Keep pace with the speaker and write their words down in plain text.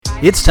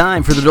It's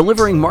time for the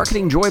Delivering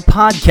Marketing Joy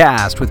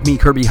podcast with me,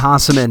 Kirby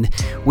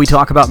Hasseman. We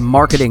talk about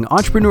marketing,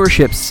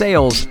 entrepreneurship,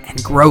 sales,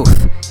 and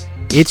growth.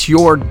 It's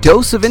your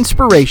dose of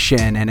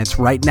inspiration, and it's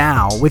right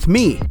now with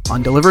me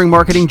on Delivering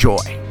Marketing Joy.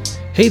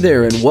 Hey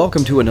there, and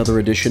welcome to another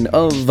edition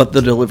of the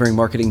Delivering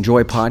Marketing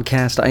Joy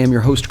podcast. I am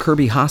your host,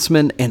 Kirby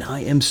Hasseman, and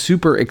I am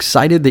super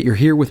excited that you're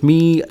here with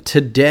me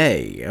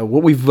today.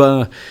 What we've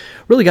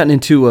really gotten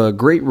into a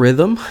great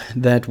rhythm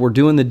that we're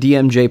doing the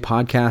DMJ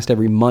podcast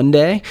every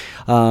Monday.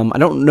 I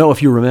don't know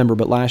if you remember,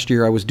 but last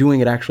year I was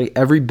doing it actually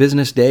every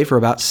business day for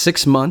about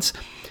 6 months,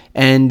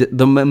 and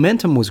the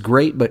momentum was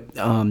great, but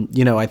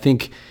I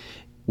think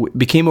it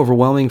became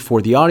overwhelming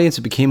for the audience.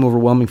 It became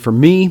overwhelming for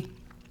me.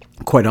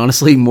 Quite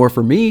honestly, more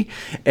for me.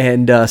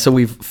 And so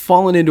we've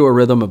fallen into a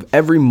rhythm of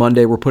every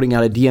Monday we're putting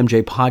out a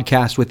DMJ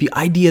podcast with the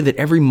idea that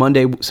every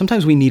Monday,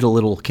 sometimes we need a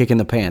little kick in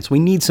the pants. We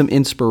need some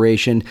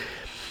inspiration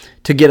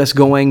to get us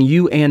going.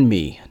 You and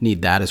me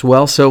need that as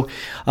well. So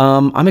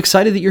I'm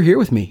excited that you're here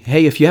with me.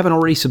 Hey, if you haven't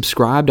already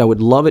subscribed, I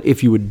would love it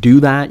if you would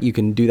do that. You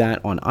can do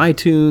that on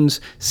iTunes,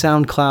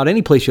 SoundCloud,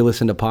 any place you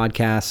listen to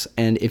podcasts.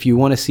 And if you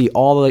want to see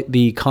all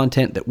the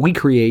content that we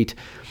create,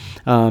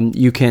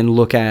 you can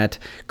look at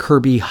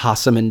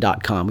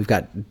kirbyhasseman.com. We've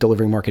got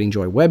Delivering Marketing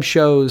Joy web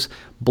shows,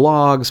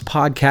 blogs,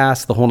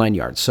 podcasts, the whole nine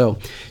yards. So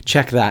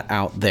check that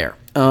out there.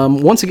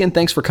 Once again,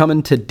 thanks for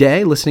coming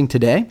today, listening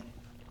today.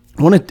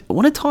 I want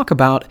to talk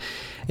about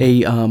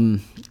a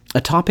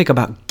topic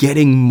about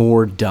getting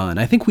more done.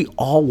 I think we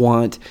all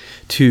want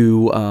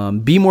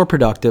to be more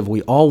productive.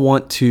 We all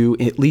want to,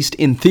 at least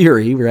in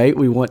theory, right?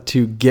 We want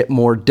to get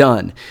more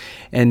done.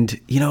 And,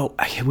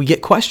 we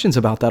get questions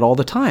about that all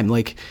the time.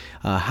 Like,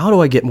 how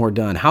do I get more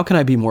done? How can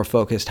I be more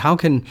focused? How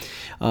can,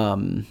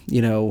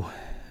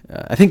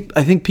 I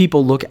think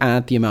people look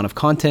at the amount of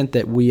content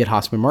that we at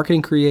Hasseman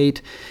Marketing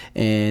create,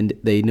 and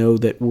they know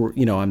that we're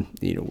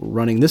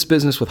running this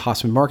business with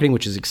Hasseman Marketing,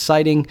 which is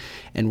exciting,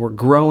 and we're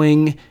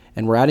growing,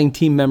 and we're adding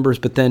team members,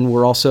 but then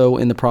we're also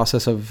in the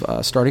process of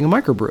starting a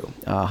microbrew,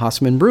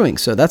 Hasseman Brewing.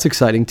 So that's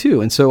exciting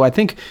too. And so I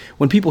think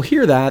when people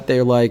hear that,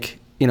 they're like,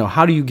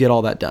 how do you get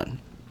all that done?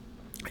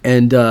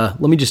 And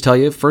let me just tell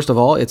you, first of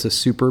all, it's a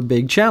super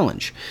big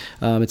challenge.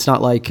 It's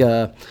not like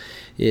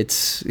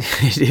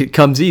it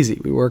comes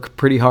easy. We work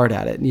pretty hard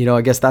at it.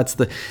 I guess that's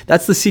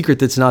the secret.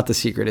 That's not the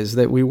secret, is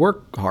that we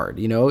work hard.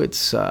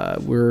 It's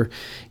we're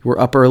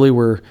up early,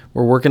 we're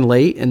working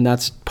late, and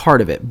that's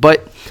part of it.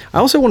 But I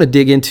also want to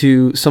dig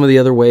into some of the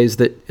other ways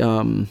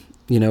that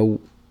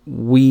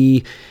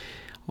we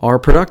are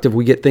productive.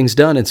 We get things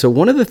done. And so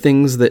one of the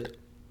things that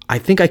I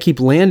think I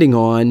keep landing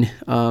on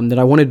that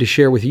I wanted to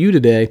share with you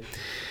today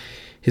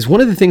is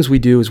one of the things we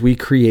do is we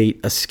create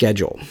a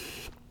schedule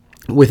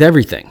with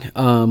everything.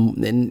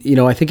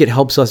 I think it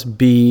helps us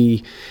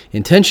be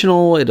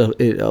intentional. It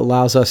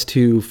allows us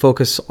to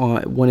focus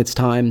on when it's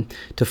time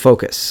to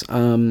focus.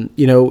 And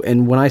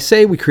when I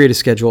say we create a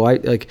schedule,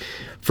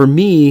 for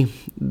me,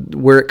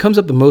 where it comes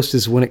up the most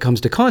is when it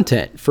comes to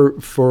content.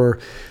 For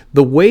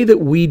the way that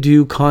we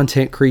do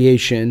content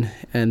creation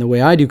and the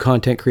way I do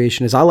content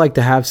creation is I like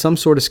to have some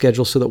sort of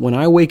schedule so that when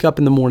I wake up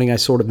in the morning, I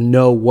sort of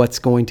know what's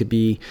going to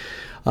be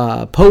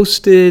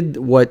posted,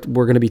 what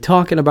we're going to be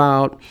talking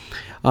about.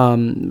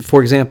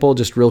 For example,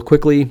 just real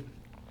quickly,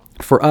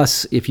 for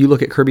us, if you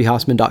look at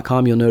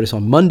kirbyhasseman.com, you'll notice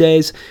on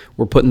Mondays,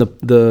 we're putting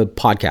the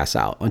podcasts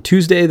out. On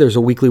Tuesday, there's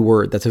a weekly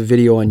word. That's a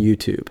video on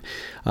YouTube.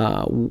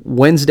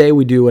 Wednesday,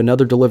 we do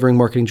another Delivering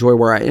Marketing Joy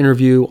where I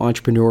interview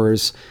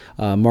entrepreneurs,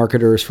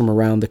 marketers from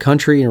around the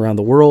country and around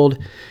the world.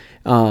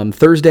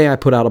 Thursday, I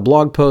put out a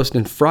blog post,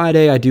 and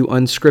Friday, I do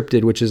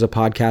Unscripted, which is a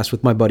podcast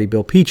with my buddy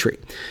Bill Petrie.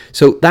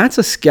 So that's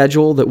a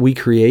schedule that we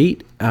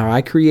create, or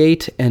I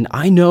create, and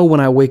I know when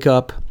I wake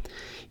up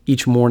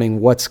each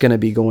morning what's going to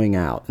be going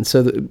out. And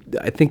so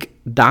I think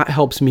that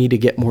helps me to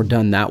get more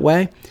done that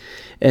way.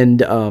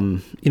 And,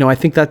 I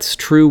think that's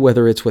true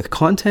whether it's with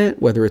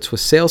content, whether it's with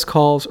sales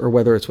calls, or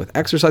whether it's with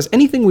exercise,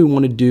 anything we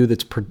want to do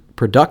that's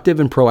productive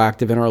and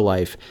proactive in our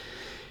life.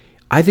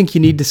 I think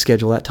you need to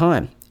schedule that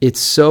time. It's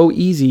so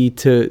easy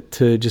to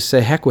just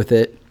say heck with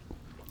it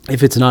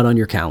if it's not on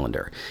your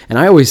calendar. And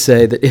I always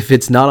say that if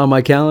it's not on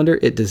my calendar,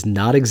 it does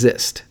not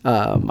exist.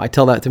 I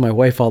tell that to my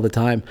wife all the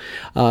time.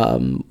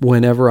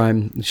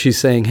 Whenever she's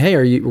saying, hey,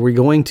 are we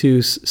going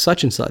to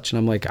such and such? And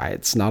I'm like,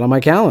 it's not on my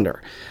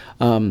calendar,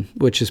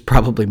 which is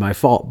probably my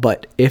fault.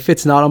 But if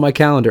it's not on my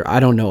calendar,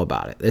 I don't know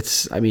about it.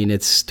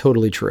 It's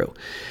totally true.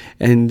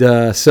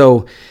 And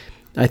so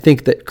I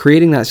think that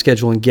creating that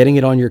schedule and getting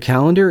it on your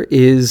calendar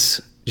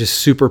is just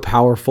super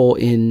powerful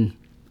in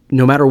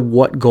no matter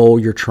what goal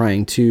you're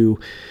trying to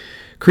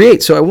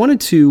create. So I wanted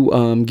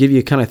to give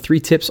you kind of 3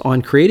 tips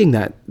on creating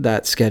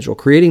that schedule,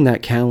 creating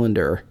that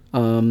calendar,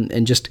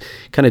 and just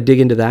kind of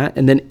dig into that.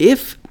 And then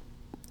if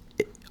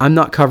I'm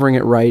not covering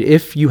it right,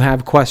 if you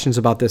have questions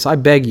about this, I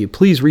beg you,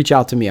 please reach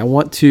out to me. I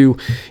want to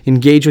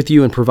engage with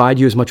you and provide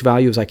you as much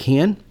value as I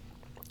can.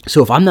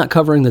 So if I'm not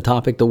covering the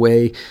topic the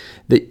way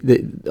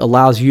that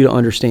allows you to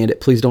understand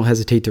it, please don't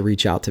hesitate to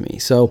reach out to me.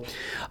 So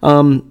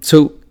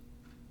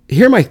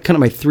here are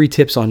my 3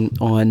 tips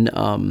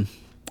on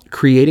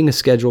creating a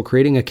schedule,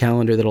 creating a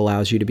calendar that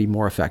allows you to be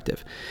more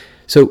effective.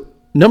 So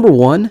number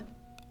one,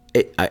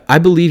 I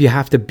believe you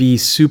have to be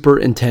super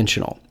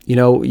intentional.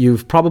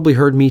 You've probably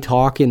heard me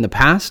talk in the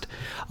past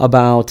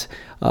about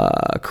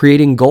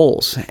creating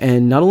goals,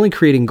 and not only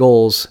creating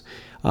goals.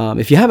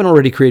 If you haven't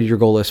already created your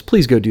goal list,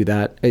 please go do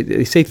that.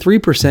 They say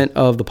 3%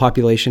 of the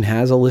population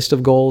has a list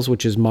of goals,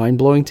 which is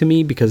mind-blowing to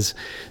me, because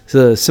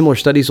the similar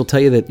studies will tell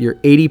you that you're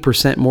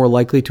 80% more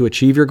likely to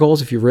achieve your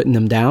goals if you've written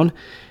them down.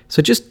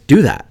 So just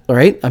do that, all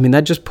right? I mean,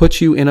 that just puts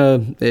you in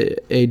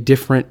a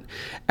different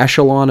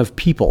echelon of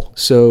people.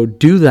 So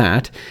do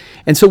that.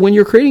 And so when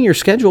you're creating your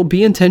schedule,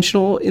 be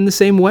intentional in the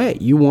same way.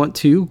 You want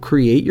to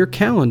create your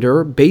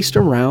calendar based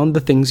around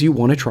the things you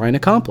want to try and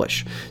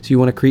accomplish. So you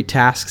want to create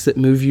tasks that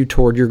move you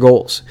toward your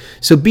goals.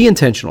 So be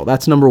intentional.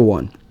 That's number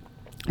one.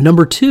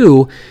 Number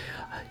two,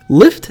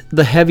 lift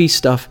the heavy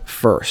stuff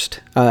first.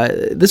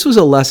 This was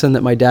a lesson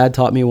that my dad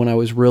taught me when I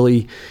was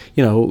really,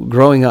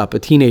 growing up, a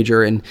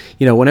teenager. And,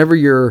 whenever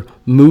you're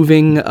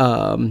moving,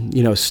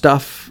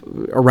 stuff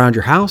around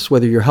your house,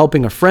 whether you're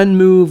helping a friend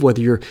move,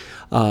 whether you're,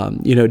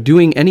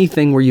 doing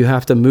anything where you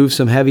have to move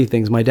some heavy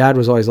things, my dad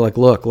was always like,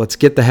 look, let's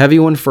get the heavy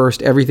one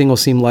first. Everything will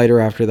seem lighter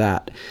after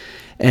that.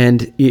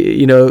 And,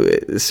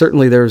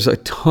 certainly there's a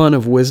ton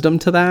of wisdom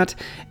to that.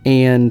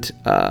 And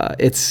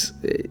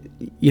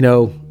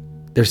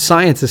there's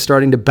science is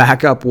starting to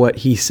back up what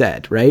he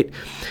said, right?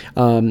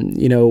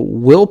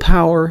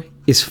 Willpower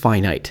is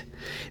finite.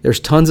 There's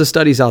tons of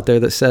studies out there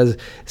that says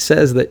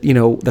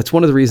that, that's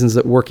one of the reasons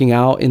that working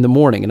out in the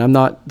morning, and I'm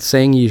not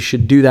saying you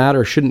should do that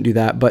or shouldn't do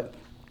that, but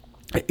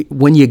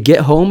when you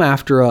get home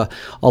after a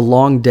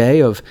long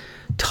day of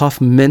tough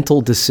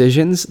mental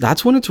decisions,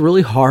 that's when it's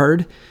really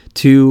hard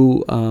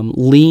to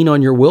lean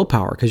on your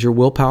willpower, because your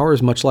willpower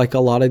is much like a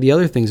lot of the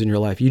other things in your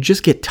life. You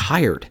just get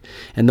tired.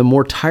 And the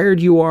more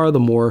tired you are, the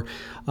more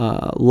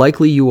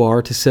likely you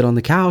are to sit on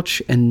the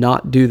couch and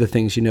not do the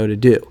things you know to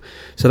do.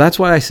 So that's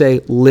why I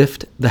say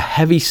lift the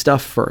heavy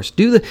stuff first.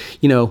 Do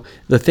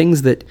the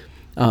things that,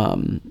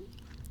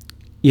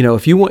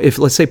 if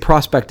let's say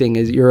prospecting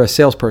is, you're a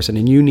salesperson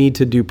and you need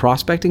to do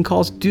prospecting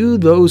calls, do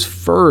those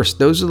first.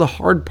 Those are the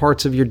hard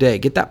parts of your day.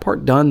 Get that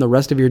part done. The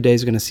rest of your day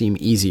is going to seem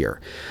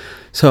easier.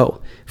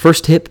 So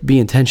first tip, be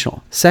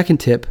intentional. Second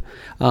tip,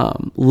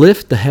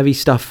 lift the heavy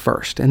stuff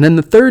first. And then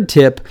the third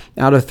tip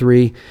out of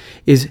 3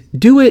 is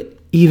do it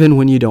even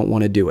when you don't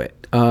want to do it.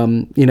 I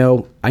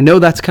know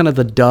that's kind of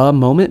the duh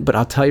moment, but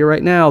I'll tell you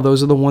right now,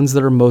 those are the ones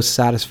that are most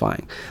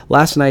satisfying.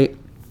 Last night,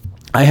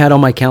 I had on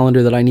my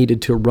calendar that I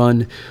needed to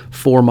run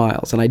 4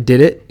 miles, and I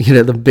did it.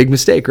 The big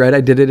mistake, right?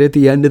 I did it at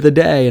the end of the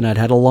day, and I'd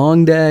had a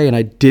long day, and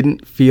I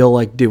didn't feel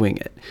like doing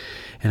it.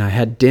 And I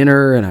had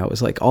dinner, and I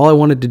was like, all I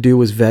wanted to do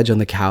was veg on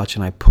the couch,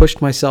 and I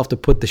pushed myself to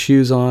put the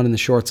shoes on and the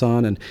shorts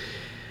on and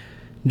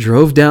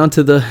drove down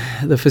to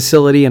the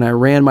facility, and I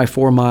ran my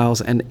 4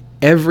 miles, and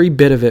every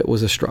bit of it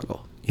was a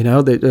struggle.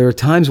 There are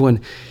times when,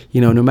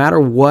 no matter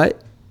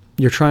what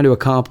you're trying to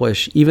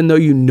accomplish, even though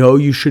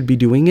you should be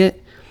doing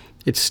it,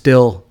 it's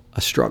still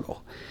a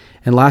struggle.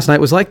 And last night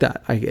was like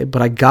that.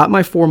 But I got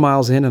my 4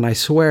 miles in, and I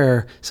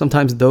swear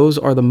sometimes those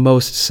are the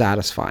most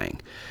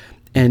satisfying.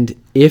 And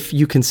if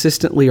you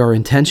consistently are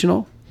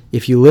intentional,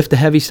 if you lift the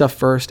heavy stuff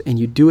first and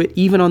you do it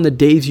even on the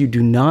days you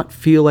do not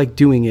feel like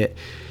doing it,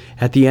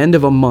 at the end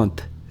of a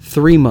month,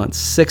 3 months,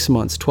 6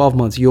 months, 12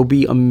 months, you'll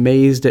be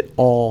amazed at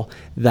all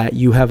that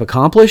you have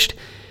accomplished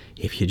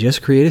if you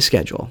just create a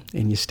schedule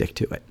and you stick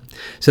to it.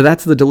 So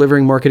that's the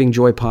Delivering Marketing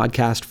Joy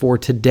podcast for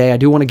today. I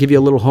do want to give you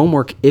a little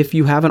homework. If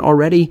you haven't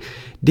already,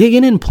 dig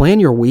in and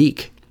plan your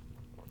week.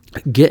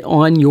 Get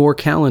on your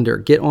calendar.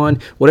 Get on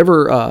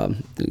whatever,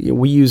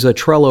 we use a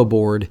Trello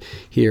board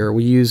here.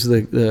 We use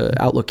the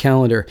Outlook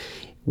calendar.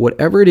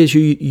 Whatever it is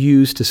you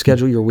use to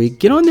schedule your week,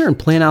 get on there and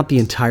plan out the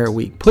entire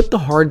week. Put the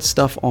hard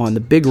stuff on, the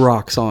big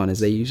rocks on, as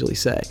they usually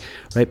say,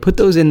 right? Put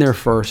those in there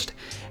first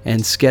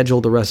and schedule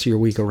the rest of your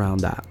week around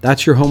that.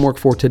 That's your homework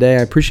for today.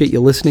 I appreciate you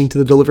listening to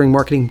the Delivering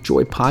Marketing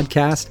Joy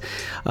podcast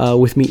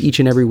with me each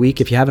and every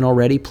week. If you haven't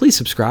already, please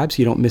subscribe so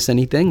you don't miss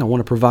anything. I want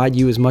to provide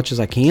you as much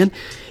as I can.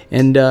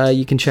 And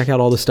you can check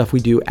out all the stuff we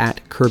do at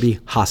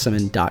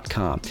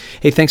KirbyHasseman.com.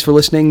 Hey, thanks for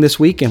listening this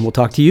week, and we'll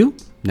talk to you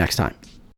next time.